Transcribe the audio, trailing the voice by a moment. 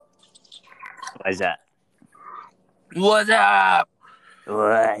What's that? What's up?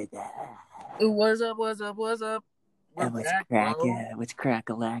 What? What's up? What's up? What's up? We're back, bro. What's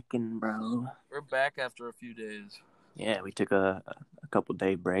crack-a-lackin', bro? We're back after a few days. Yeah, we took a couple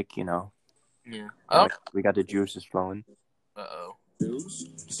day break, you know. Yeah. Oh. We got the juices flowing. Uh-oh.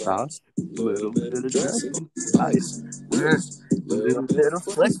 Sauce, little bit of dressing, ice, Little bit of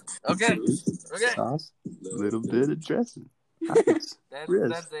flick. Okay. sauce, little bit of dressing, ice, That's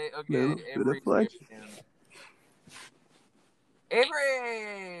it. Okay, little bit Averie. of flex.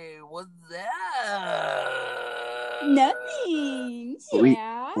 Averie, what's that? Nothing.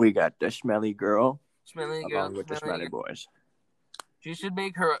 Yeah. We got the smelly girl, Smelly girl, along with the smelly boys. You should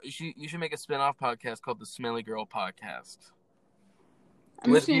make a spin-off podcast called the Smelly Girl Podcast.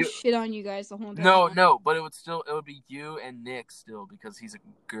 I'm just gonna shit on you guys the whole time. No, but it would be you and Nick still because he's a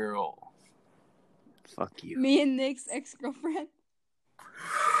girl. Fuck you. Me and Nick's ex-girlfriend.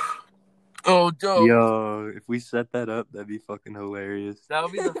 Oh, dope. Yo, if we set that up, that'd be fucking hilarious. That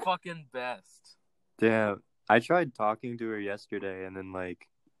would be the fucking best. Damn. I tried talking to her yesterday, and then, like...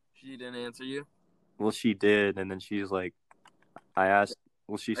 She didn't answer you? Well, she did, and then she's like... I asked...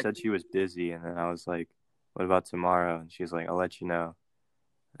 Well, she said she was busy, and then I was like, what about tomorrow? And she's like, I'll let you know.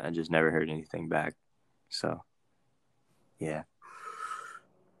 I just never heard anything back. So, yeah.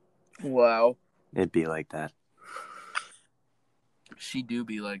 Wow. It'd be like that. She do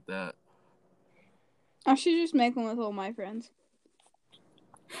be like that. I should just make one with all my friends.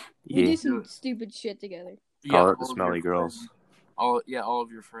 Yeah. We do some stupid shit together. Call it the Smelly Girls. All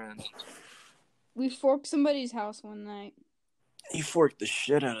of your friends. We forked somebody's house one night. You forked the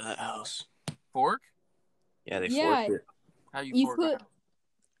shit out of that house. Fork? Yeah, they forked it. How you fork it?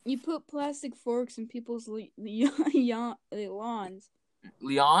 You put plastic forks in people's lawns.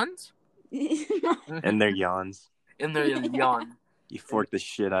 Leons? And their yawns. In their yawn. You forked the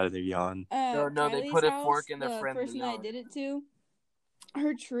shit out of their yawn. No, they put a fork in their friend's person I did it to,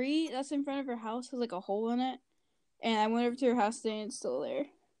 her tree that's in front of her house has like a hole in it. And I went over to her house today and it's still there.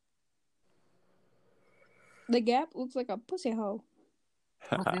 The gap looks like a pussy hole.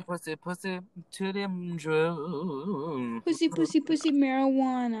 Pussy to them drugs. Pussy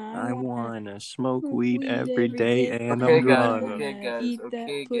marijuana. I wanna smoke weed every day and okay, I'm guys, gonna okay, guys. Eat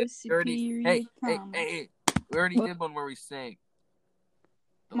Okay, that guys. pussy. Hey. We already did one where we sang.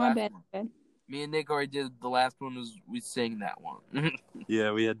 My bad. Me and Nick already did the last one. We sang that one.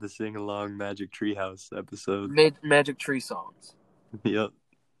 Yeah, we had the sing along Magic Treehouse episode. Magic Tree songs. Yep.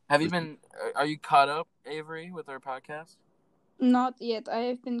 Are you caught up, Averie, with our podcast? Not yet. I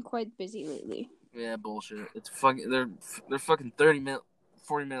have been quite busy lately. Yeah, bullshit. It's fucking. They're fucking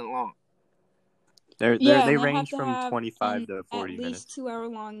 40-minute long. They range from 25 to 40 minutes. At least 2-hour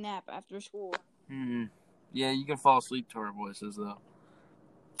long nap after school. Mm-hmm. Yeah, you can fall asleep to our voices though.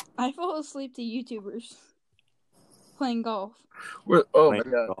 I fall asleep to YouTubers playing golf. My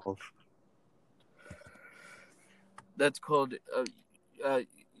god. Golf. That's called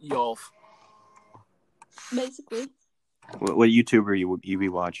Yolf. Basically. What YouTuber you be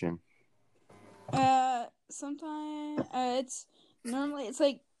watching? Sometimes it's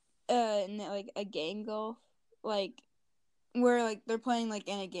like a game golf, like where like they're playing like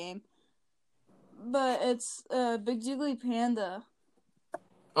in a game. But it's Big Jiggly Panda.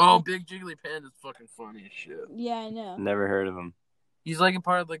 Oh, Big Jiggly Panda's fucking funny as shit. Yeah, I know. Never heard of him. He's like a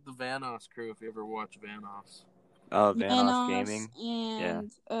part of like the Vanoss crew. If you ever watch Vanoss. Oh, Vanoss Gaming.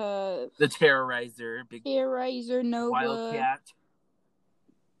 And the Terrorizer, Terrorizer, Nova, Wildcat.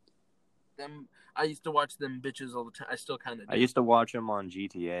 I used to watch them bitches all the time. I still kind of do. I used to watch them on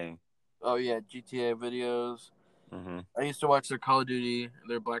GTA. Oh yeah, GTA videos. Mm-hmm. I used to watch their Call of Duty,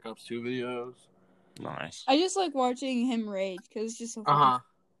 their Black Ops 2 videos. Nice. I just like watching him rage because it's just so funny.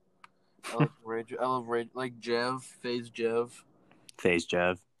 I love rage. Like Jev, FaZe Jev.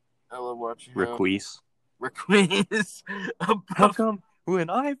 I love watching Requise. How come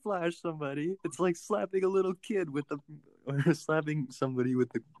when I flash somebody, it's like slapping a little kid or slapping somebody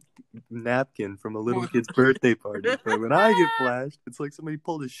with the napkin from a little kid's birthday party? But when I get flashed, it's like somebody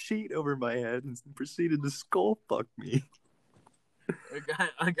pulled a sheet over my head and proceeded to skull fuck me.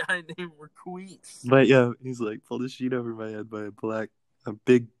 A guy named Requise. But yeah, he's like pulled a sheet over my head by a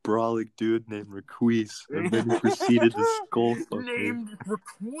big brolic dude named Requise, and then he proceeded to skull fuck me. Named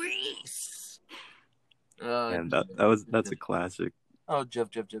Requise. And that's a classic. Oh, Jeff.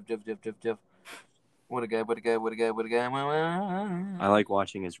 What a guy. I like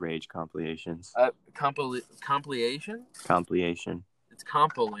watching his rage compilations. Compilation? Compilation. It's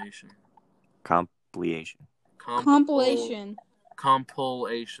compilation. Compilation. Compilation.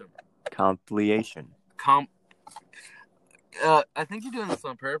 Compilation. Compilation. I think you're doing this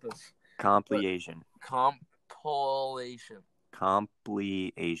on purpose. Completion. Compilation.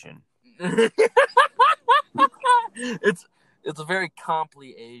 Completion. It's a very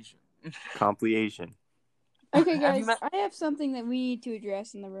compli-Asian. Completion. Okay, Have you guys, met- I have something that we need to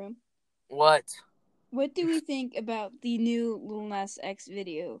address in the room. What? What do we think about the new Lil Nas X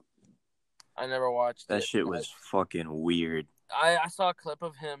video? I never watched That it. shit was fucking weird. I saw a clip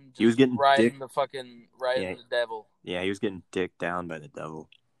of him just He was getting riding dick- the fucking riding the devil. Yeah, he was getting dicked down by the devil.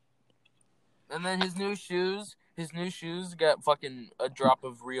 And then his new shoes got fucking a drop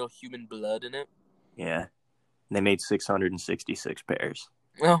of real human blood in it. Yeah. They made 666 pairs.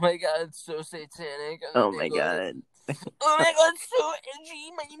 Oh my god, it's so satanic. Oh my god. Oh my god, it's so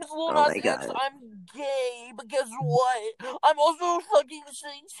edgy. My name is Lil Oh Nas my X. God. I'm gay, but guess what? I'm also fucking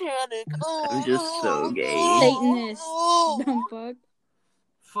satanic. I'm just so gay. Satanist. Dumb fuck.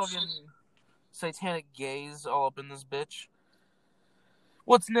 Fucking satanic gays all up in this bitch.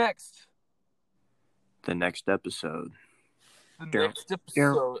 What's next? The next episode. The next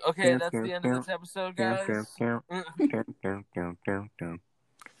episode. Okay, that's the end of this episode, guys.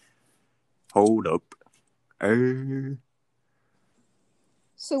 Hold up.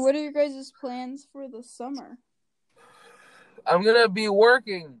 So, what are your guys' plans for the summer? I'm gonna be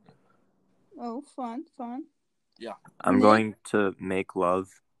working. Oh, fun. I'm Nick? going to make love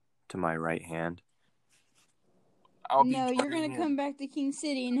to my right hand. I'll be No, you're joining gonna him. come back to King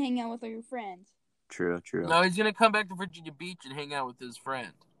City and hang out with all your friends. True. No, he's gonna come back to Virginia Beach and hang out with his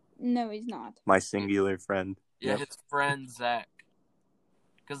friend. No, he's not. My singular friend. Yeah, Yep. his friend Zach.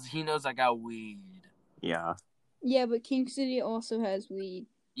 Because he knows I got weed. Yeah. Yeah, but King City also has weed.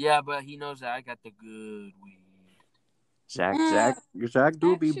 Yeah, but he knows that I got the good weed. Zach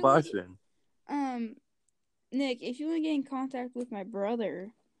do be Actually- bussin'. Nick, if you want to get in contact with my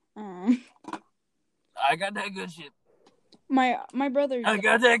brother, I got that good shit. my brother I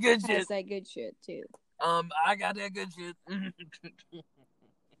got that good has shit. that good shit too. I got that good shit.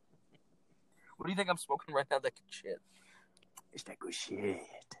 What do you think I'm smoking right now? That good shit. It's that good shit.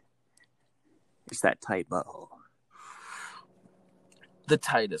 It's that tight butthole. The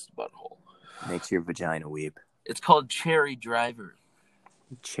tightest butthole. Makes your vagina weep. It's called Cherry Driver.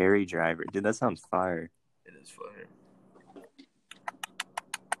 Cherry driver. Dude, that sounds fire. It is fire.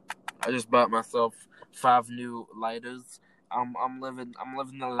 I just bought myself 5 new lighters. I'm living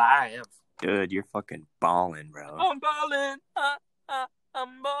the life. Dude, you're fucking balling, bro. I'm balling.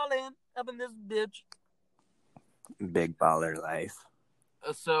 I'm balling up in this bitch. Big baller life.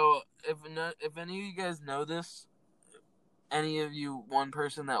 So if any of you guys know this, any of you one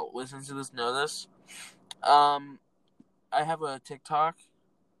person that listens to this know this, I have a TikTok,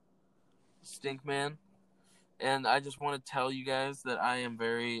 Stinkman, and I just want to tell you guys that I am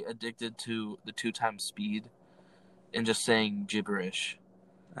very addicted to the 2 times speed and just saying gibberish.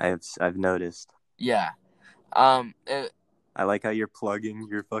 I've noticed. Yeah. I like how you're plugging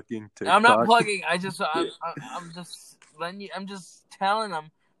your fucking TikTok. I'm not plugging. I'm just letting you. I'm just telling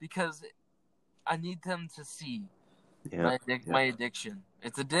them because I need them to see my addiction.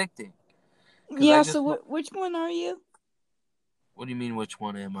 It's addicting. Yeah. So which one are you? What do you mean? Which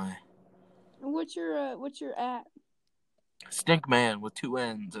one am I? What's your at? Stinkman with 2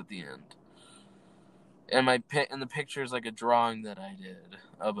 N's at the end. And the picture is like a drawing that I did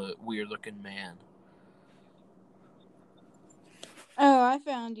of a weird looking man. Oh, I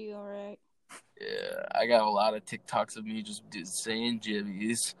found you. All right. Yeah, I got a lot of TikToks of me just saying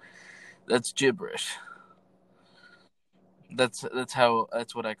jibbies. That's gibberish. That's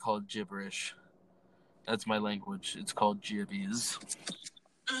what I call gibberish. That's my language. It's called jibbies.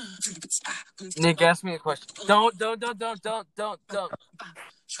 Nick, ask me a question. Don't. Oh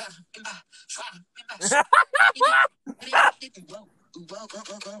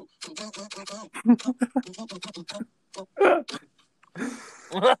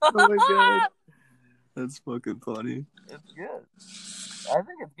my god. That's fucking funny. It's good. I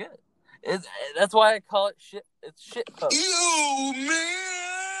think it's good. That's why I call it shit. It's shit post. Yo,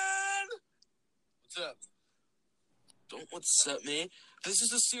 man! What's up? Don't what's up, man? This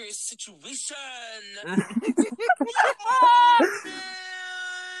is a serious situation.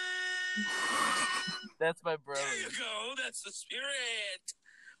 That's my brother. There you go. That's the spirit.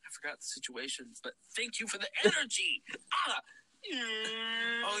 I forgot the situation, but thank you for the energy.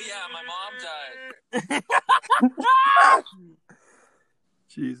 Oh yeah, my mom died.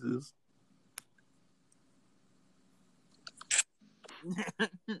 Jesus.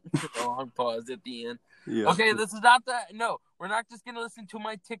 Long pause at the end. Yeah. Okay, this is not that. No, we're not just gonna listen to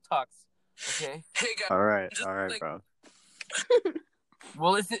my TikToks. Okay. Hey guys. All right, Just bro.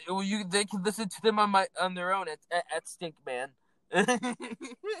 Well, they can listen to them on their own at Stinkman.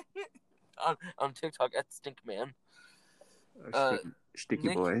 on TikTok at Stinkman. Sticky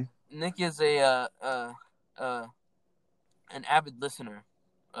Nick, boy. Nick is an avid listener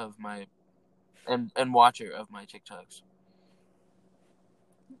of my and watcher of my TikToks.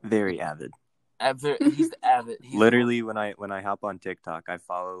 Very avid. He's avid. He's Literally, when I hop on TikTok, I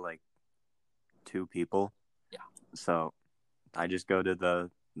follow like 2 people. Yeah. So I just go to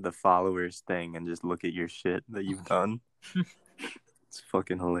the followers thing and just look at your shit that you've done. It's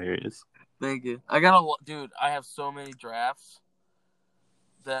fucking hilarious. Thank you. Dude, I have so many drafts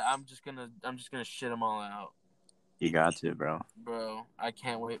that I'm just gonna shit them all out. You got to, bro. Bro, I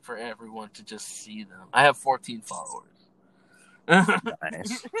can't wait for everyone to just see them. I have 14 followers.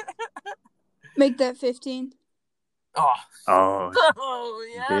 Nice. Make that 15. Oh,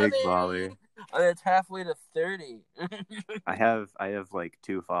 yeah, big baby. baller. It's halfway to 30. I have like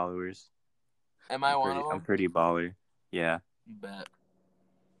 2 followers. Am I one of them? I'm pretty baller. Yeah. You bet.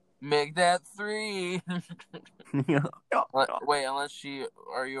 Make that 3. Wait, unless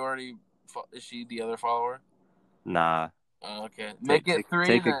is she the other follower? Nah. Oh, okay. Make it 3.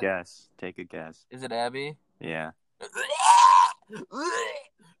 Take a guess. Take a guess. Is it Abby? Yeah.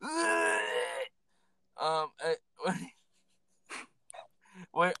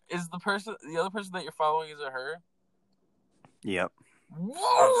 Wait, is the other person that you're following, is it her? Yep.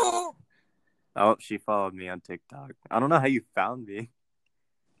 Whoa! Oh, she followed me on TikTok. I don't know how you found me.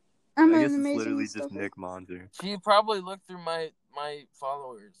 I'm I an guess it's amazing literally just stalker. Nick Monzer. She probably looked through my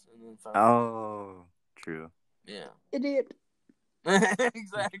followers and then found Oh, true. Yeah. Idiot.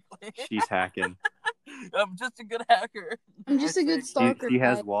 Exactly. She's hacking. I'm just a good hacker. I'm just a good stalker. She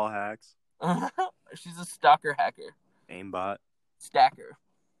has guy. wall hacks. She's a stalker hacker. Aimbot. Stacker.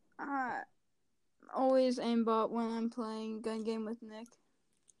 Always aimbot when I'm playing gun game with Nick.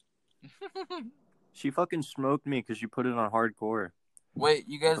 She fucking smoked me because you put it on hardcore. Wait,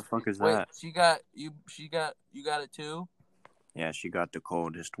 you guys. What the fuck is wait, that? She got it too. Yeah, she got the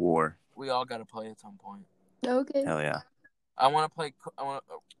coldest war. We all got to play at some point. Okay. Hell yeah. I want to play.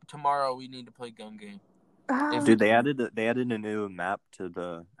 Tomorrow we need to play gun game. Dude, they added a new map to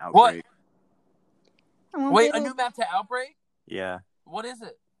the Outbreak. What? Wait, a new map to Outbreak? Yeah. What is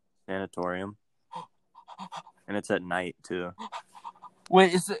it? Sanatorium. And it's at night too.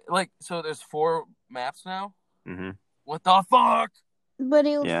 Wait, is it like so? There's 4 maps now. Mm-hmm. What the fuck?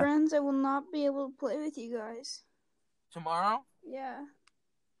 Buddy, old friends, I will not be able to play with you guys tomorrow. Yeah.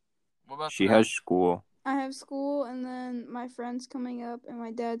 What about she has school? I have school, and then my friend's coming up, and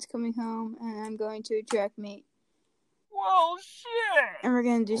my dad's coming home, and I'm going to a track meet. Well, shit. And we're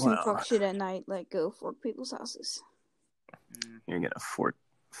gonna do some fuck shit at night, like go fork people's houses. You're gonna fork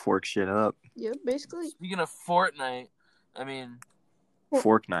shit up. Yep, basically. Speaking of Fortnite, I mean,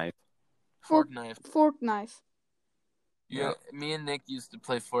 fork knife. Fork knife. Fork knife. Yeah, me and Nick used to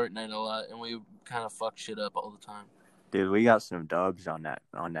play Fortnite a lot, and we kind of fuck shit up all the time. Dude, we got some dubs on that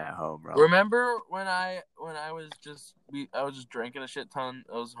hoe, bro. Remember when I was just drinking a shit ton.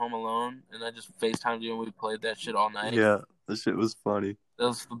 I was home alone, and I just FaceTimed you, and we played that shit all night. Yeah, that shit was funny. That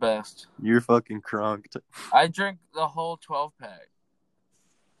was the best. You're fucking crunked. I drank the whole 12-pack.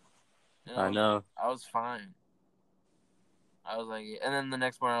 I know. I was fine. I was like, and then the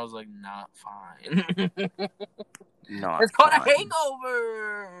next morning I was like, not fine. It's called a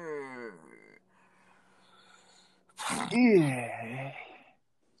hangover. Yeah.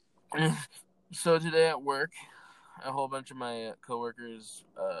 So today at work, a whole bunch of my coworkers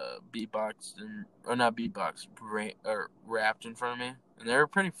beatboxed rapped in front of me, and they were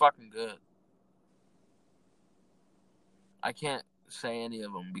pretty fucking good. I can't say any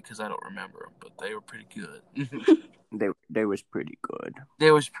of them because I don't remember them, but they were pretty good. They was pretty good.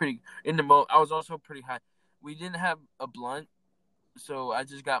 They was pretty I was also pretty high. We didn't have a blunt, so I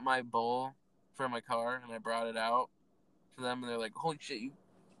just got my bowl from my car and I brought it out to them, and they're like, "Holy shit, you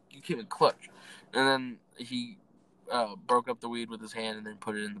came in clutch!" And then he broke up the weed with his hand and then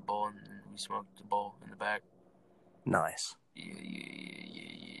put it in the bowl, and we smoked the bowl in the back. Nice. Yeah.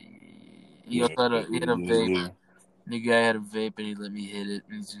 He also had a vape. Yeah. The guy had a vape and he let me hit it.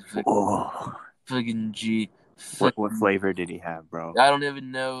 And he's just like, fucking G. What flavor did he have, bro? I don't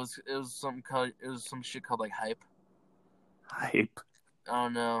even know. It was some shit called like hype. Hype. I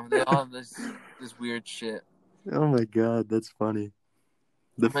don't know. They all have this weird shit. Oh my god, that's funny.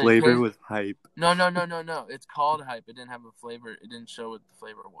 The flavor was hype. No. It's called hype. It didn't have a flavor. It didn't show what the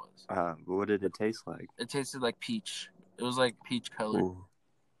flavor was. What did it taste like? It tasted like peach. It was like peach color. Ooh,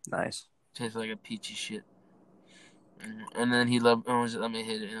 nice. It tasted like a peachy shit. And then he let me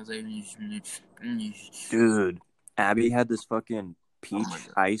hit it, and I was like, dude, Abby had this fucking peach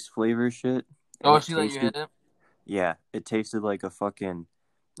ice flavor shit. Oh, she let you hit it? Yeah, it tasted like a fucking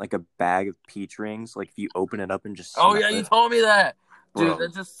like a bag of peach rings. Like if you open it up and just Oh smell yeah, you it. told me that, dude. Bro.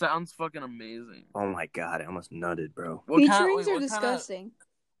 That just sounds fucking amazing. Oh my god, I almost nutted, bro. Peach rings are disgusting.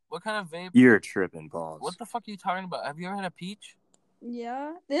 What kind of vape? You're tripping balls. What the fuck are you talking about? Have you ever had a peach?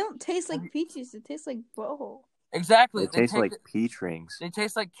 Yeah, they don't taste like peaches. They taste like butthole. Exactly. They taste like peach rings. They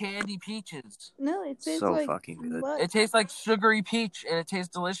taste like candy peaches. No, it tastes So like fucking good. butt. It tastes like sugary peach, and it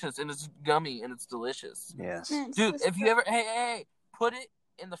tastes delicious, and it's gummy, and it's delicious. Yes. Man, Dude, if you ever, hey, put it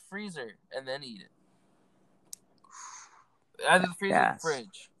in the freezer and then eat it. Either the freezer or the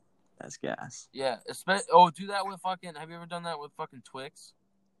fridge. That's gas. Yeah. Do that with fucking. Have you ever done that with fucking Twix?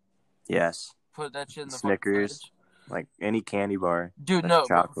 Yes. Put that shit in the Snickers, fridge. like any candy bar. Dude, no,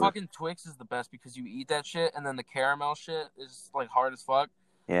 chocolate. but fucking Twix is the best because you eat that shit and then the caramel shit is like hard as fuck.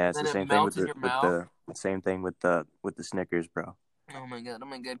 Yeah, it's then the same thing with the same thing with the Snickers, bro. Oh my god,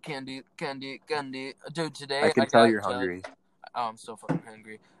 candy. Dude, today I can tell you're hungry. Oh, I'm so fucking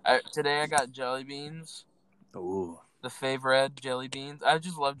hungry. Today I got jelly beans. Ooh. The favorite jelly beans. I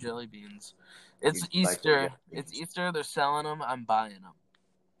just love jelly beans. It's Easter. It's Easter. They're selling them. I'm buying them.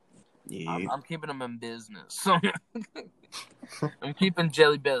 Yeah. I'm keeping them in business. I'm keeping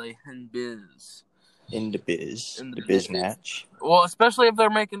Jelly Belly in biz. In the biz. The biz match. Well, especially if they're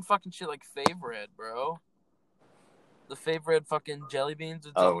making fucking shit like favorite, bro. The favorite fucking jelly beans.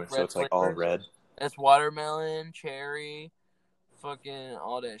 It's so it's like all red. It's watermelon, cherry, fucking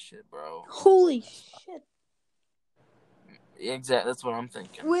all that shit, bro. Holy shit. Exactly, that's what I'm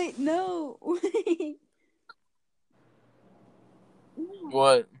thinking. Wait, no. Wait.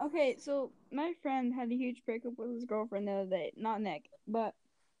 What? Okay, so my friend had a huge breakup with his girlfriend the other day. Not Nick, but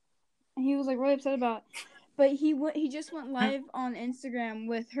he was like really upset about it. But he just went live on Instagram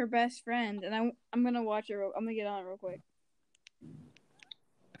with her best friend, and I'm gonna watch it. I'm gonna get on it real quick.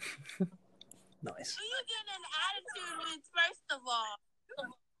 Nice. You get an attitude, first of all.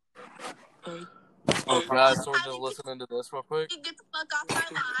 Oh god, so we're just listening to this real quick. Get the fuck off my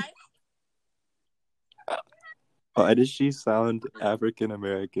life. Why does she sound African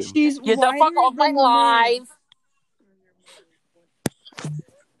American? She's get the fuck off my life. I'm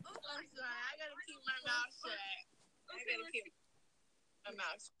sorry, I gotta keep my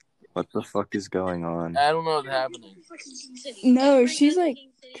mouth shut. What the fuck is going on? I don't know what's happening. No, she's like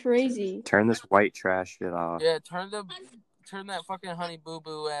crazy. Turn this white trash shit off. Yeah, turn that fucking honey boo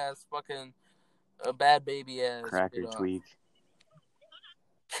boo ass fucking bad baby ass cracker tweak.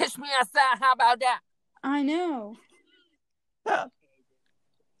 Kiss me outside. How about that? I know.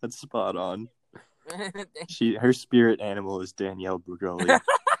 That's spot on. Her spirit animal is Danielle Brugoli.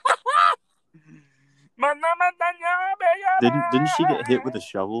 Didn't she get hit with a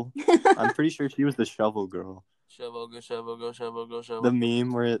shovel? I'm pretty sure she was the shovel girl. Shovel, go shovel, go shovel, go shovel. The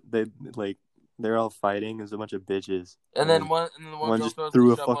meme where they're all fighting as a bunch of bitches. And then one just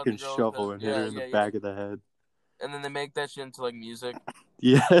threw a fucking shovel and hit her in the back of the head. And then they make that shit into like music.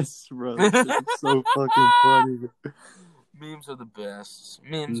 Yes, bro. It's so fucking funny. Memes are the best.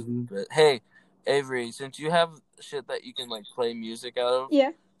 Memes are the best. Hey, Averie, since you have shit that you can like play music out of,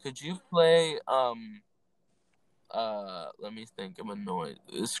 yeah, could you play let me think of a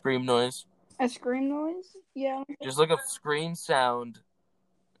scream noise. A scream noise? Yeah. Just look up scream sound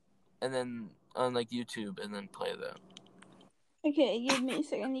and then on like YouTube and then play that. Okay, give me a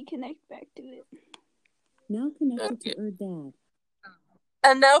second. I need to connect back to it. Now connected to Erdad.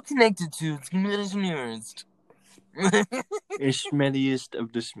 And now connected to Smelliest. Smelliest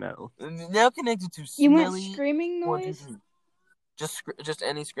of the smell. Now connected to You smelly. want screaming noise? Just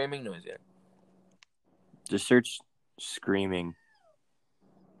any screaming noise, yeah. Just search screaming.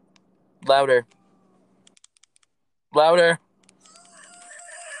 Louder. Louder.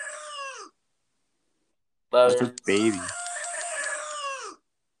 Louder. That's a baby.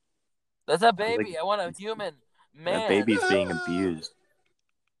 That's a baby. I want a human man. That baby's being abused.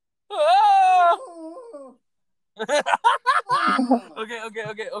 Okay.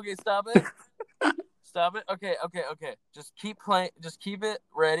 Stop it. Stop it. Okay. Just keep playing. Just keep it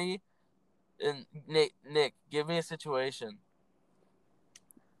ready. And Nick, give me a situation.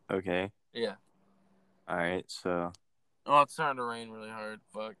 Okay. Yeah. All right. So. Oh, it's starting to rain really hard.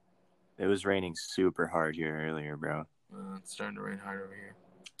 Fuck. It was raining super hard here earlier, bro. It's starting to rain hard over here.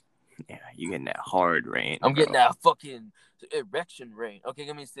 Yeah, you getting that hard rain. I'm getting that fucking erection rain. Okay,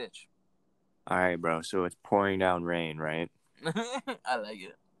 give me a stitch. All right, bro. So it's pouring down rain, right? I like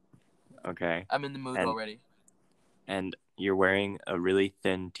it. Okay. I'm in the mood already. And you're wearing a really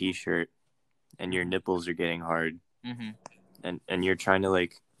thin t-shirt, and your nipples are getting hard. Mm-hmm. And you're trying to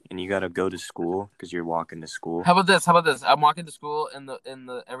and you gotta go to school because you're walking to school. How about this? I'm walking to school, and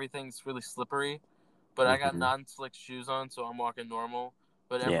the everything's really slippery, but I got non-slick shoes on, so I'm walking normal.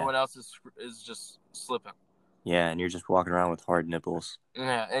 but Yeah. everyone else is just slipping. Yeah, and you're just walking around with hard nipples.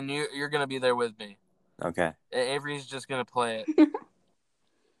 Yeah, and you're gonna be there with me. Okay. Averie's just gonna play it.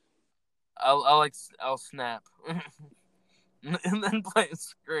 I'll snap, and then play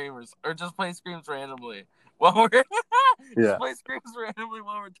screamers, or just play screams randomly while we're Yeah. just play screams randomly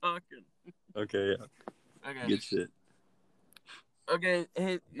while we're talking. Okay, yeah. Okay. Good shit. Okay,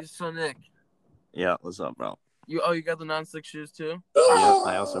 hey, so Nick, Yeah, what's up, bro? you got the non-stick shoes too? Yeah,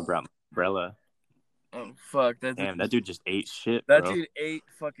 I also brought my umbrella. Oh fuck, Damn, that dude just ate shit, that bro. dude ate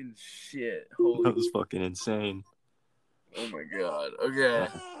fucking shit. That Holy, was fucking insane. oh my god. Okay.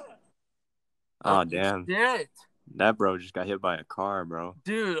 Oh, damn. Shit. That bro just got hit by a car, bro.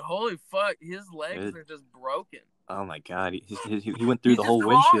 Dude, holy fuck, his legs are just broken. Oh my god, he went through the whole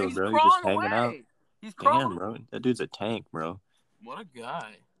windshield, bro. He's just hanging out. He's crawling. Damn, bro. That dude's a tank, bro. What a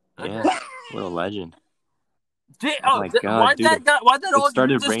guy. Yeah, what a legend. Oh my god, dude. Why'd that old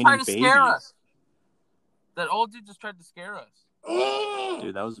dude just try to scare us? That old dude just tried to scare us.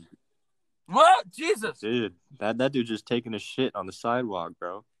 Dude, that was... What? Jesus. Dude, that dude just taking a shit on the sidewalk,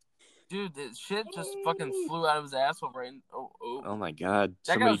 bro. Dude, the shit just fucking flew out of his asshole right in... Oh my god,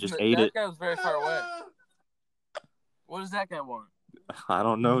 somebody just ate it. That guy was very far away. What does that guy want? I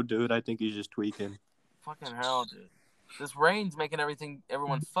don't know, dude. I think he's just tweaking. Fucking hell, dude. This rain's making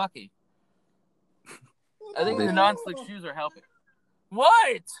everyone fucky. I think your non-slick shoes are helping.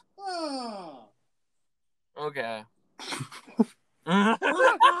 What? Okay.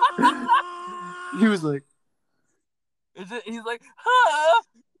 He was like... He's like, huh?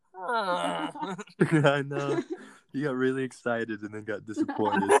 I know. He got really excited and then got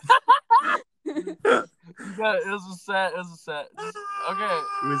disappointed. It was a set. Okay.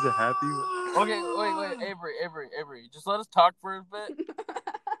 It was a happy one. Okay, wait, Averie. Just let us talk for a bit.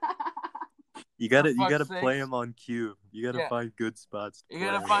 You gotta play him on cue. You gotta find good spots. You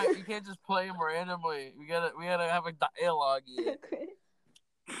can't just play him randomly. We gotta have a dialogue here.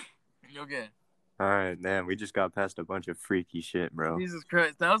 Okay. All right, man. We just got past a bunch of freaky shit, bro. Jesus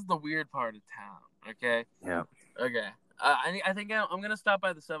Christ, that was the weird part of town. Okay. Yeah. Okay. I think I'm gonna stop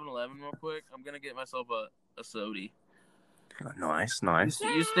by the 7-Eleven real quick. I'm gonna get myself a sody. Nice.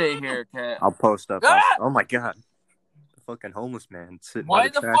 You stay here, Kat. I'll post up. Ah! Oh my god. The fucking homeless man sitting Why by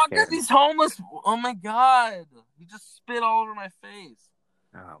the the trash fuck can. are these homeless? Oh my god. He just spit all over my face.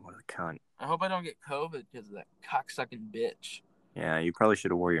 Oh, what a cunt. I hope I don't get COVID because of that cocksucking bitch. Yeah, you probably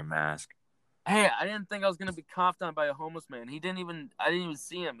should have wore your mask. Hey, I didn't think I was gonna be coughed on by a homeless man. I didn't even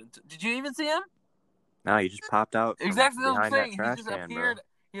see him. Did you even see him? No, he just popped out from Exactly what I'm behind saying. that trash He just can, appeared. bro.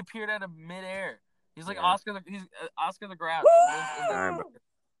 He appeared out of midair. He's like Yeah. He's Oscar the Grouch. All right, bro.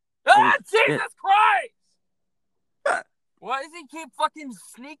 Ah, Holy Jesus Christ! Why does he keep fucking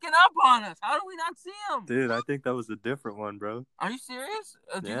sneaking up on us? How do we not see him? Dude, I think that was a different one, bro. Are you serious?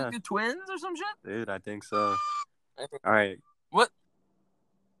 Do you Yeah. think they're twins or some shit? Dude, I think so. All right. What?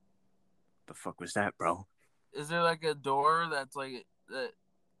 The fuck was that, bro? Is there like a door that's like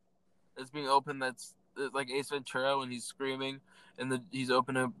that's being opened that's like Ace Ventura when he's screaming and he's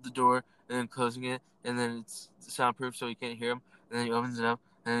opening up the door and then closing it and then it's soundproof so you can't hear him and then he opens it up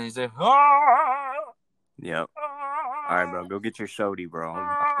and then he's like, ah! Yep. All right, bro. Go get your sody, bro.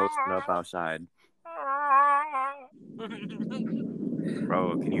 I'm posting up outside.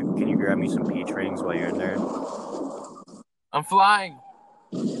 Bro, can you grab me some peach rings while you're in there? I'm flying.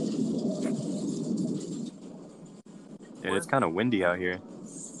 Dude, it's kind of windy out here.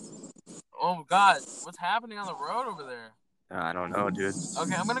 Oh God, what's happening on the road over there? I don't know, dude.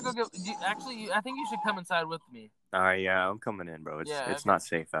 Okay, I'm gonna go get. I think you should come inside with me. All right, yeah, I'm coming in, bro. It's Okay. not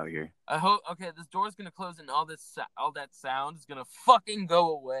safe out here. I hope. Okay, this door's gonna close and all that sound is gonna fucking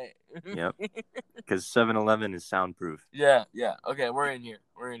go away. Yep. Because 7-Eleven is soundproof. Yeah. Okay, we're in here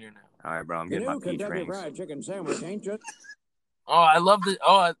now. All right, bro. I'm getting my peach rings. Fried Chicken sandwich, ain't you? Oh, I love the.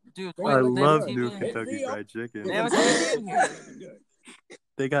 Oh, dude. I love TV new in here. Kentucky Fried Chicken. They have a TV in here.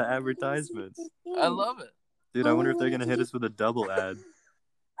 They got advertisements. I love it. Dude, I wonder if they're gonna hit us with a double ad.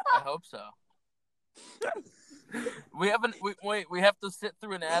 I hope so. We have to sit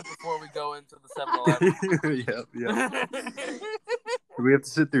through an ad before we go into the 7-Eleven. Yep. We have to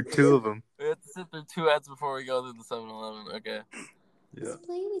sit through two of them. We have to sit through 2 ads before we go to the 7-Eleven. Okay. Yeah. Let's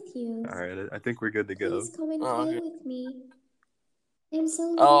play with you. All right, I think we're good to go. Please come and Oh, play okay. with me. I'm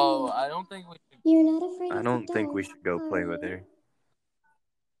so Oh, lonely. I don't think we should. You're not afraid I of don't the think we dark, should go play are with you? her.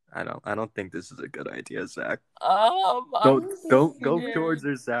 I don't think this is a good idea, Zach. I'm Don't scared. go towards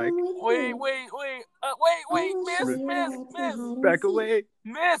her, Zach. Come with Wait, me. wait, I will show miss, you miss, how to miss, hide and Back seek. away.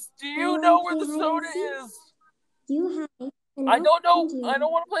 miss. Do You you wanna know where play the hide soda and seek? is? You hide, and I I'll don't know. find you. I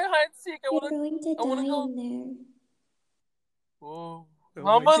don't want to play hide and seek. I You're want to. going to I wanna die go. in there. Oh, Oh my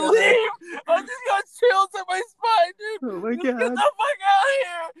Mama, God. leave! I just got chills in my spine, dude. Oh my Get the God. fuck out of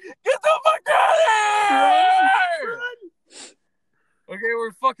here! Get the fuck out of here! Okay,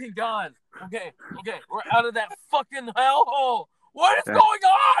 we're fucking gone. Okay, we're out of that fucking hellhole. What is Okay. going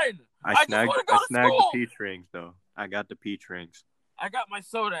on? I just snagged, want to go I to snagged school. the peach rings though. I got the peach rings. I got my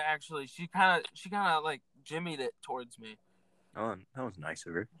soda actually. She kind of like jimmied it towards me. Oh, that was nice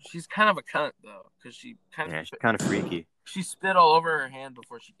of her. She's kind of a cunt though, because she's kind of freaky. She spit all over her hand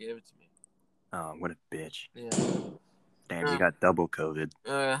before she gave it to me. Oh, what a bitch. Yeah. Damn, you got double COVID.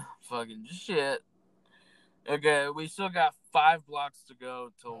 Fucking shit. Okay, we still got 5 blocks to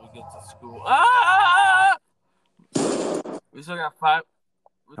go till we get to school. Ah! We still got 5.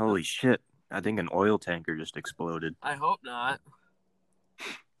 Holy shit. I think an oil tanker just exploded. I hope not.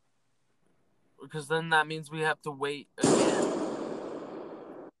 Because then that means we have to wait again.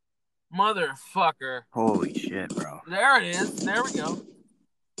 Motherfucker. Holy shit, bro. There it is. There we go.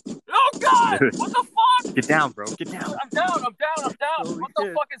 Oh, God! Dude. What the fuck? Get down, bro. Get down. I'm down. Holy What the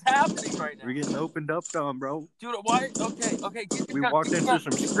shit. fuck is happening right now? We're getting opened up on, bro. Dude, why? Okay. Get your We gun, walked get into your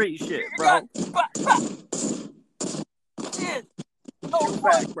some gun. street shit, Get your bro. gun. Shit. Oh, Get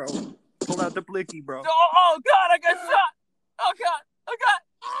fuck. back, bro. Pull out the blicky, bro. Oh, God, I got shot. Oh, God.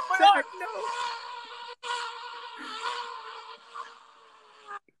 My arm.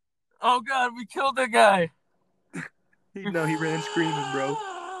 Oh, God, we killed that guy. No, he ran screaming, bro.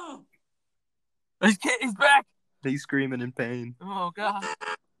 He's back. He's screaming in pain. Oh, God.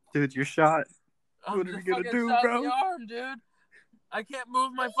 Dude, you're shot. I'm What are we gonna fucking do, shot in bro? the arm, dude. I can't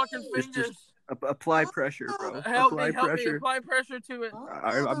move my fucking Just fingers. apply pressure, bro. Help apply me. pressure. Apply pressure to it.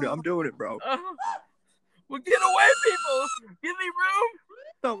 I'm doing it, bro. Well, get away, people. Give me room.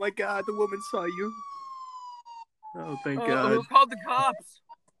 Oh my God, the woman saw you. Oh, thank God. Who called the cops?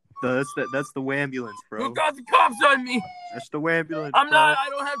 That's the ambulance, bro. Who got the cops on me? That's the ambulance. I'm bro. not. I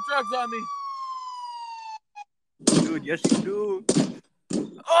don't have drugs on me. Dude, yes you do.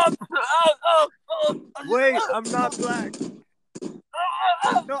 Oh. Wait, I'm not black.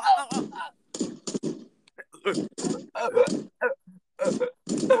 No.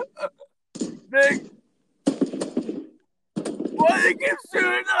 Nick, why do they keep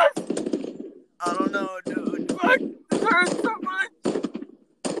shooting us? I don't know, dude. Fuck, this hurts so much.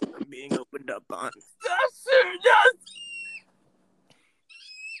 I'm being opened up on. Stop shooting us.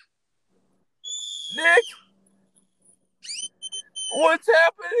 Nick, what's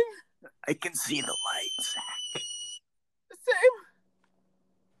happening? I can see the lights. Same.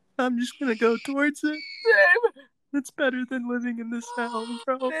 I'm just gonna go towards it. Same. It's better than living in this hell,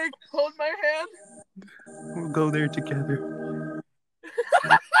 bro. Nick, hold my hand. We'll go there together.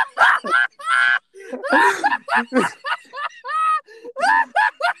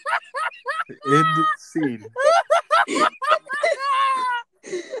 End scene. Oh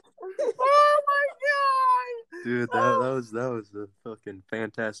my God! Dude, that was a fucking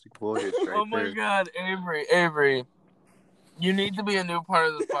fantastic voyage right Oh my there. God, Averie, you need to be a new part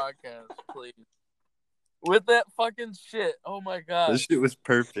of this podcast, please. With that fucking shit, oh my God, This shit was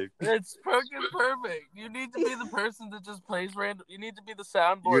perfect. it's fucking perfect. You need to be the person that just plays random. You need to be the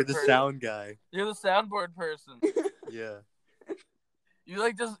soundboard. You're the person. sound guy. You're the soundboard person. Yeah. You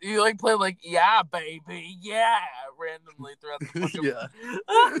like play like yeah baby yeah randomly throughout the fucking Yeah.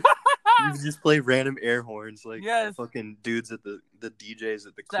 You just play random air horns like Yes. fucking dudes at the DJs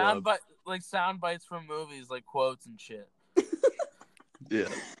at the club. sound bites from movies like quotes and shit. Yeah.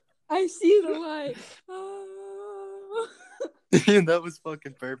 I see the light. Oh. That was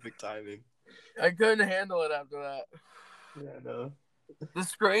fucking perfect timing. I couldn't handle it after that. Yeah, no. The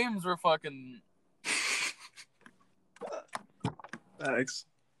screams were fucking. Thanks.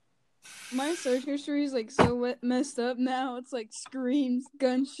 My search history is like so messed up now. It's like screams,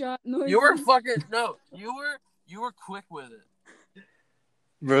 gunshot noises. You were fucking no. You were quick with it.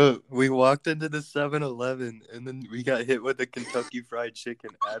 Bro, we walked into the 7-Eleven and then we got hit with a Kentucky Fried Chicken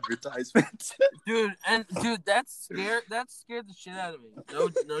advertisement. Dude, that scared the shit out of me.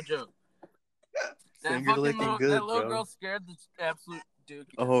 No joke. Finger licking good, that little bro. girl scared the absolute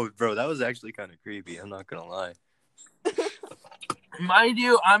dookie. Oh, bro, that was actually kind of creepy. I'm not gonna lie. Mind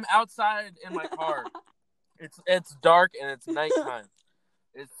you, I'm outside in my car. It's dark and it's nighttime.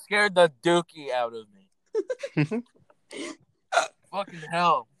 It scared the dookie out of me. Fucking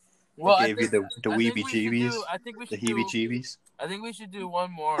hell. Well, I gave you the I think we should weebie-jeebies, do- I think we the should do. heebie-jeebies. I think we should do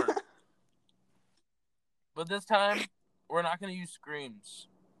one more. But this time, we're not going to use screams.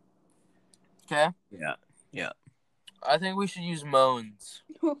 Okay? Yeah. I think we should use moans.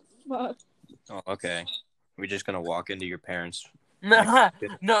 Oh, fuck. Oh, okay. We're just gonna walk into your parents. No.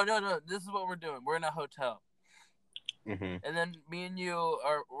 This is what we're doing. We're in a hotel. Mm-hmm. And then me and you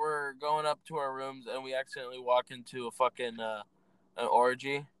we're going up to our rooms, and we accidentally walk into a fucking an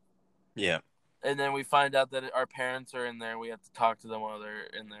orgy. Yeah. And then we find out that our parents are in there, and we have to talk to them while they're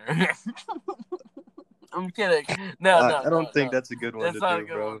in there. I'm kidding. No, I don't think that's a good one That's to not do, a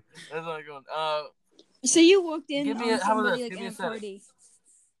good bro. one. That's not a good one. So you walked in Give me on how about somebody this? like Give me in a a setting. party.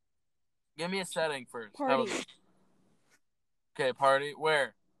 Give me a setting first. Party. Okay, party.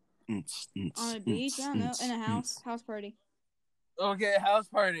 Where? On a beach? I don't know. In a house. House party. Okay, house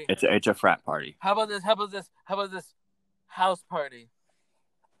party. It's a frat party. How about this? House party.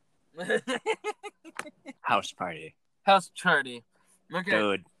 House party. House party. Okay.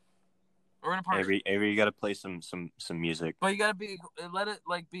 Dude. We're gonna party. Avery, you gotta play some music. But you gotta let it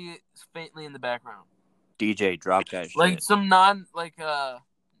like be faintly in the background. DJ, drop that shit. Like some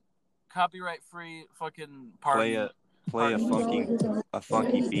copyright free fucking party. Play a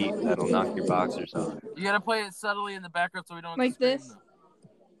funky beat that'll knock your boxers off. You gotta play it subtly in the background so we don't have Like to scream, this?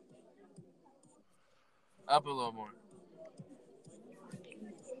 though. Up a little more.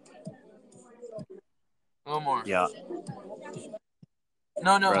 A little more. Yeah.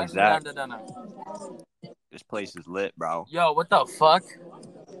 No, Bro, actually, Zach. down. This place is lit, bro. Yo, what the fuck?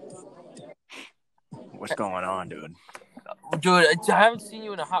 What's going on, dude? Dude, I haven't seen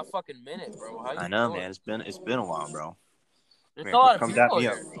you in a hot fucking minute, bro. How you I know, doing? man. It's been a while, bro. There's Man, a lot of come dap people me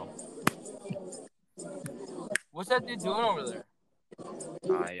here. up, bro. What's that dude doing over there?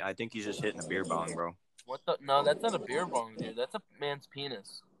 I think he's just hitting a beer bong, bro. What the? No, that's not a beer bong, dude. That's a man's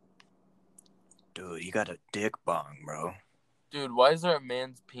penis. Dude, you got a dick bong, bro. Dude, why is there a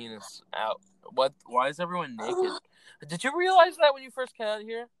man's penis out? What? Why is everyone naked? Did you realize that when you first came out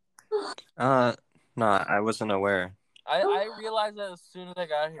here? No, I wasn't aware. I realized that as soon as I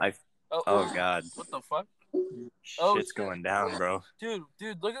got here. Oh God. What the fuck? Shit's going down, bro. Dude,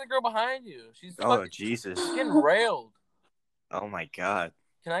 look at the girl behind you. She's Jesus. She's getting railed. Oh my God.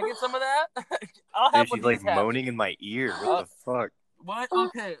 Can I get some of that? I'll have Dude, she's like moaning in my ear. What the fuck? What?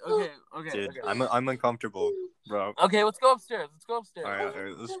 Okay. Dude, okay. I'm uncomfortable, bro. Okay, let's go upstairs. All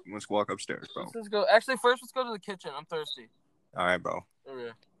right, let's walk upstairs, bro. Let's go. Actually, first let's go to the kitchen. I'm thirsty. All right, bro.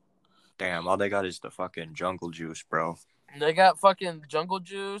 Okay. Damn, all they got is the fucking jungle juice, bro. They got fucking jungle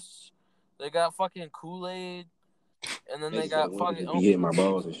juice. They got fucking Kool-Aid. And then they got fucking... You hitting my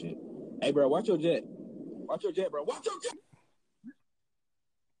balls and shit. Hey, bro, watch your jet. Watch your jet, bro. Watch your jet.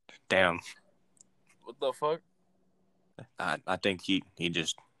 Damn. What the fuck? I think he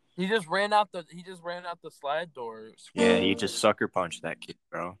just... He just ran out the slide door. Yeah, he just sucker punched that kid,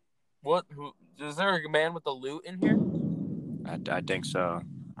 bro. What? Who? Is there a man with the loot in here? I think so.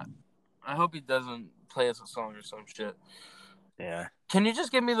 I hope he doesn't play us a song or some shit. Yeah. Can you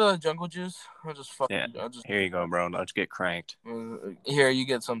just give me the jungle juice? Here you go, bro. Let's get cranked. Here, you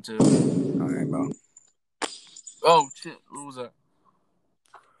get some too. All right, bro. Oh shit! What was that?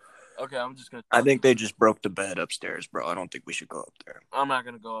 Okay, I'm just gonna. I think they just broke the bed upstairs, bro. I don't think we should go up there. I'm not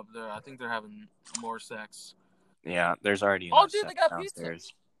gonna go up there. I think they're having more sex. Yeah, there's already enough dude, sex they got downstairs.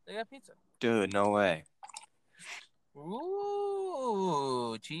 Pizza. They got pizza. Dude, no way.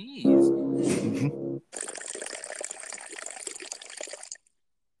 Ooh, cheese.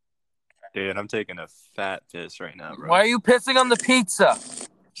 Dude, I'm taking a fat piss right now, bro. Why are you pissing on the pizza?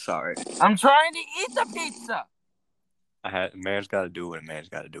 Sorry. I'm trying to eat the pizza. Man's got to do what a man's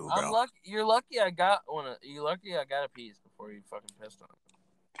got to do, bro. You're lucky I got one. You're lucky I got a piece before you fucking pissed on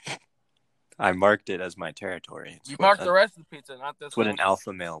it. I marked it as my territory. You marked the rest of the pizza, not this That's one. what an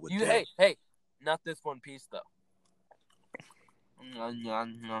alpha male would do. Hey, not this one piece, though. I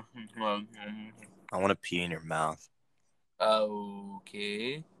want to pee in your mouth.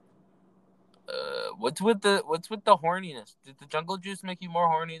 Okay. What's with the horniness? Did the jungle juice make you more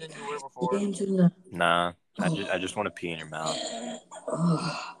horny than you were before? Nah, I just want to pee in your mouth.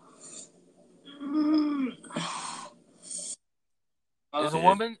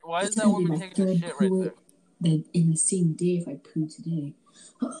 Why is that woman taking a shit right there? Then in the same day if I poo today.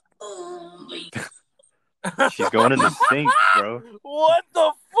 She's going in the sink, bro. What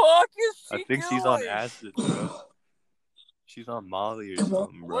the fuck is she doing? I think she's on acid, bro. She's on Molly or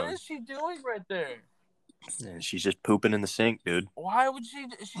something, bro. What is she doing right there? Yeah, she's just pooping in the sink, dude. Why would she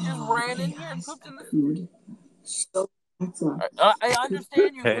just ran in here and pooped in the food? So I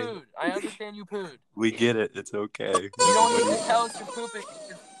understand you pooed. I understand you pooed. We get it. It's okay. You don't need to tell us you're pooping.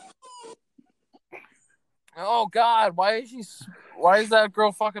 Oh God, why is that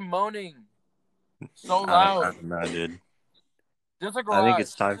girl fucking moaning so loud? I don't know, dude. There's a garage. I think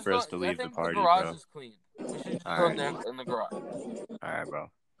it's time for us to leave the party, the garage bro. Is clean. We should just go in there in the garage. All right,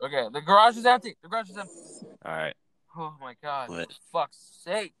 bro. Okay, the garage is empty. All right. Oh my God! Lit. For fuck's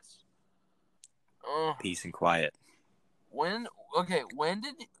sakes. Peace and quiet. When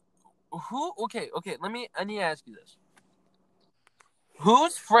did who? Okay. I need to ask you this.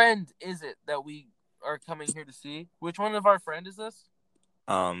 Whose friend is it that we are coming here to see? Which one of our friend is this?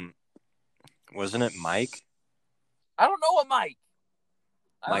 Wasn't it Mike? I don't know what Mike.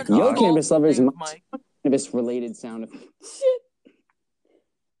 Mike I don't Yo, know cannabis the lovers, name of Mike. cannabis related sound. Shit.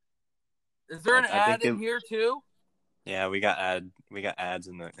 Is there an I think ad in here too? Yeah, we got ads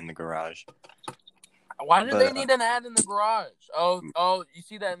in the garage. Why do they need an ad in the garage? Oh, you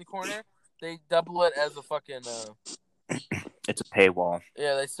see that in the corner? They double it as a fucking. It's a paywall.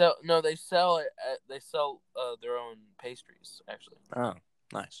 Yeah, they sell it. They sell their own pastries actually. Oh,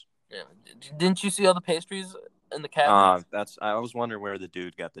 nice. Yeah, didn't you see all the pastries in the cabinet? I was wondering where the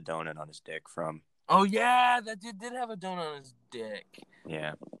dude got the donut on his dick from. Oh yeah, that dude did have a donut on his dick.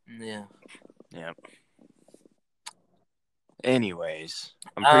 Yeah. Yeah. Anyways,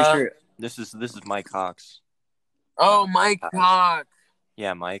 I'm pretty sure this is Mike Hawks. Oh, Mike Hawk.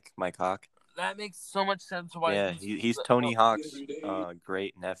 Yeah, Mike Hawk. That makes so much sense. Why? Yeah, he's Tony Hawk's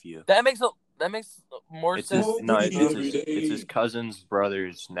great nephew. That makes more sense. It's his cousin's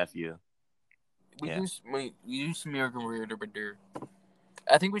brother's nephew. We do smear.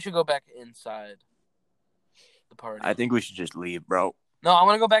 I think we should go back inside the party. I think we should just leave, bro. No, I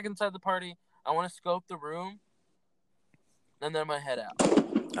want to go back inside the party. I want to scope the room, and then I'm gonna head out.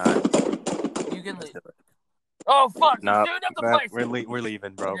 All right. You can leave. Oh fuck! No, Dude, up the place. we're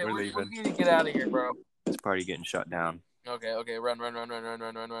leaving, bro. Okay, we're leaving. We need to get out of here, bro. This party getting shut down. Okay, run.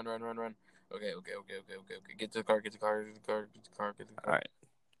 Okay. Get to the car. All right.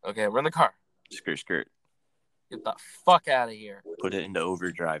 Okay, run the car. Skirt. Get the fuck out of here. Put it into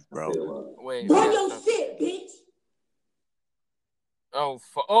overdrive, bro. Wait. Run your shit, bitch.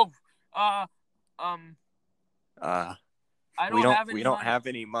 We don't have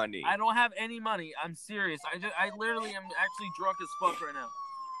any money. I don't have any money. I'm serious. I literally am actually drunk as fuck right now.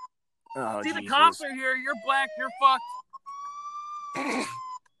 Oh, See, Jesus. the cops are here. You're black. You're fucked.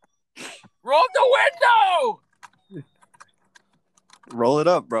 Roll the window! Roll it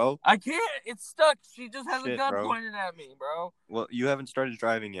up, bro. I can't. It's stuck. She just has Shit, a gun bro. pointed at me, bro. Well, you haven't started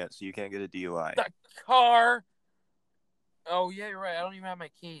driving yet, so you can't get a DUI. The car. Oh, yeah, you're right. I don't even have my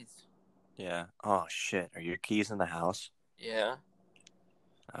keys. Yeah. Oh, shit. Are your keys in the house? Yeah.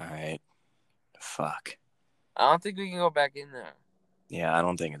 All right. Fuck. I don't think we can go back in there. Yeah, I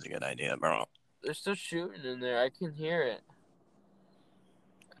don't think it's a good idea, bro. They're still shooting in there. I can hear it.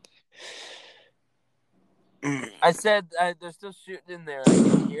 I said they're still shooting in there. I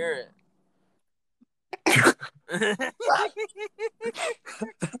can hear it.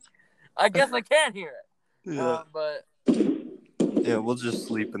 I guess I can't hear it. Yeah. But yeah, we'll just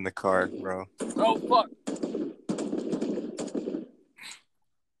sleep in the car, bro. oh fuck!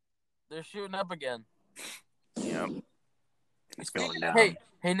 They're shooting up again. Yeah. It's going down.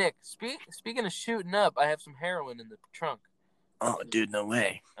 Hey, Nick. Speaking of shooting up, I have some heroin in the trunk. Oh, dude, no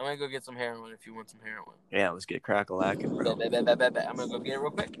way. I'm gonna go get some heroin if you want some heroin. Yeah, let's get crack-a-lackin', bro. I'm gonna go get it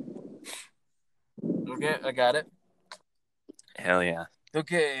real quick. Okay, I got it. Hell yeah.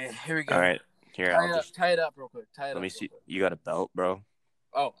 Okay, here we go. All right, here, tie it up real quick. Let me see. You got a belt, bro?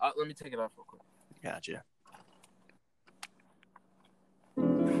 Oh, let me take it off real quick. Gotcha.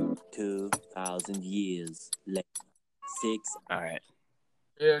 2,000 years later. 6. All right.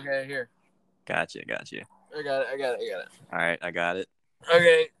 Yeah, okay, here. Gotcha. I got it. All right, I got it.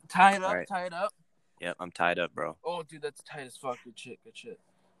 Okay, tie it up. Right. Tie it up. Yep, I'm tied up, bro. Oh, dude, that's tight as fuck. Good shit.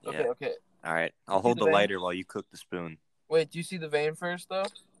 Yeah. Okay. All right, I'll hold the lighter while you cook the spoon. Wait, do you see the vein first, though?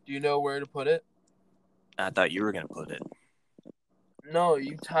 Do you know where to put it? I thought you were gonna put it. No,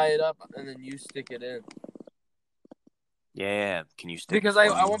 you tie it up and then you stick it in. Yeah, can you stick? Because I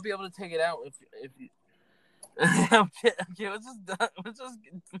won't be able to take it out if you. Okay,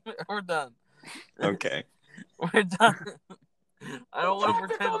 we're done. Okay. We're done. I don't want to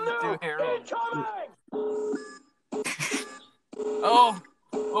pretend to do heroin.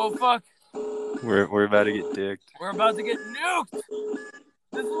 Oh, fuck. We're about to get dicked. We're about to get nuked.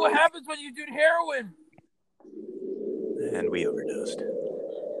 This is what happens when you do heroin. And we overdosed.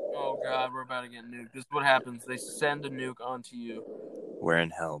 Oh, God, we're about to get nuked. This is what happens. They send a nuke onto you. We're in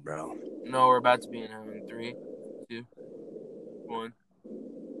hell, bro. No, we're about to be in hell in 3, 2, 1,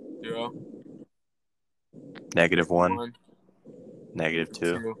 0. -1.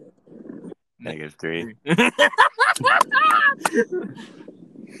 -2. -3.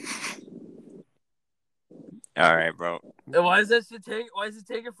 All right, bro. Why does it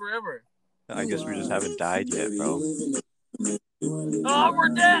take forever? I guess we just haven't died yet, bro. Oh, we're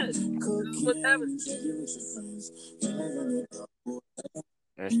dead. This is what's happening.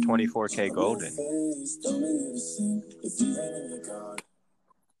 There's 24K golden.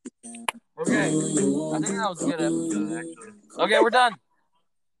 Okay, I think that was a good episode, actually. Okay, we're done.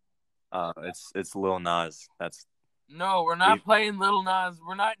 It's Lil Nas. No, we're not playing Little Nas.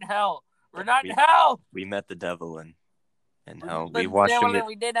 We're not in hell. We're not in hell. We met the devil in hell. We We watched him.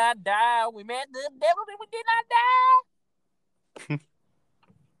 We did not die. We met the devil and we did not die.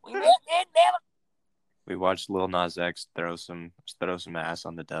 We met that devil. We watched Lil Nas X throw some ass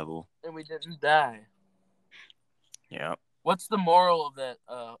on the devil, and we didn't die. Yeah. What's the moral of that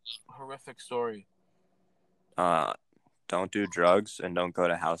horrific story? Don't do drugs and don't go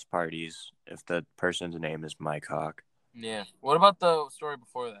to house parties if the person's name is Mike Hawk. Yeah. What about the story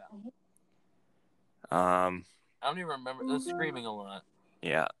before that? I don't even remember. They're screaming a lot.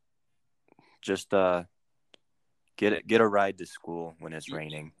 Yeah. Just get a ride to school when it's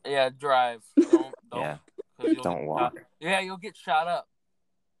raining. Yeah, drive. Don't yeah. Don't Shot. walk. Yeah, you'll get shot up.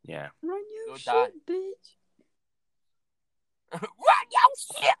 Yeah. Run your shit, die. Bitch. Run your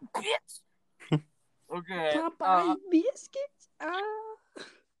shit, bitch. Okay. Popeye biscuits. I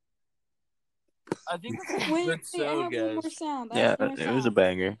think this is wait, good I so, have guys. one more sound. Yeah, it was a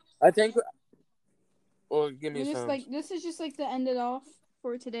banger. I think. Well, give me just like this is just like to end it off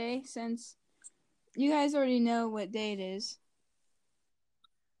for today, since you guys already know what day it is.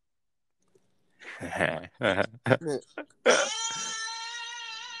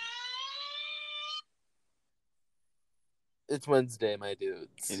 It's Wednesday, my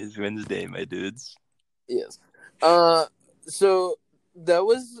dudes. It is Wednesday, my dudes. Yes. So that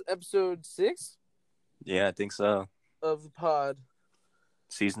was episode 6? Yeah, I think so. Of the pod.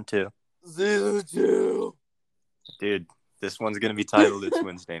 Season 2. Season 2. Dude, this one's going to be titled It's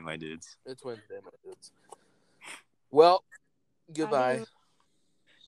Wednesday, my dudes. It's Wednesday, my dudes. Well, goodbye.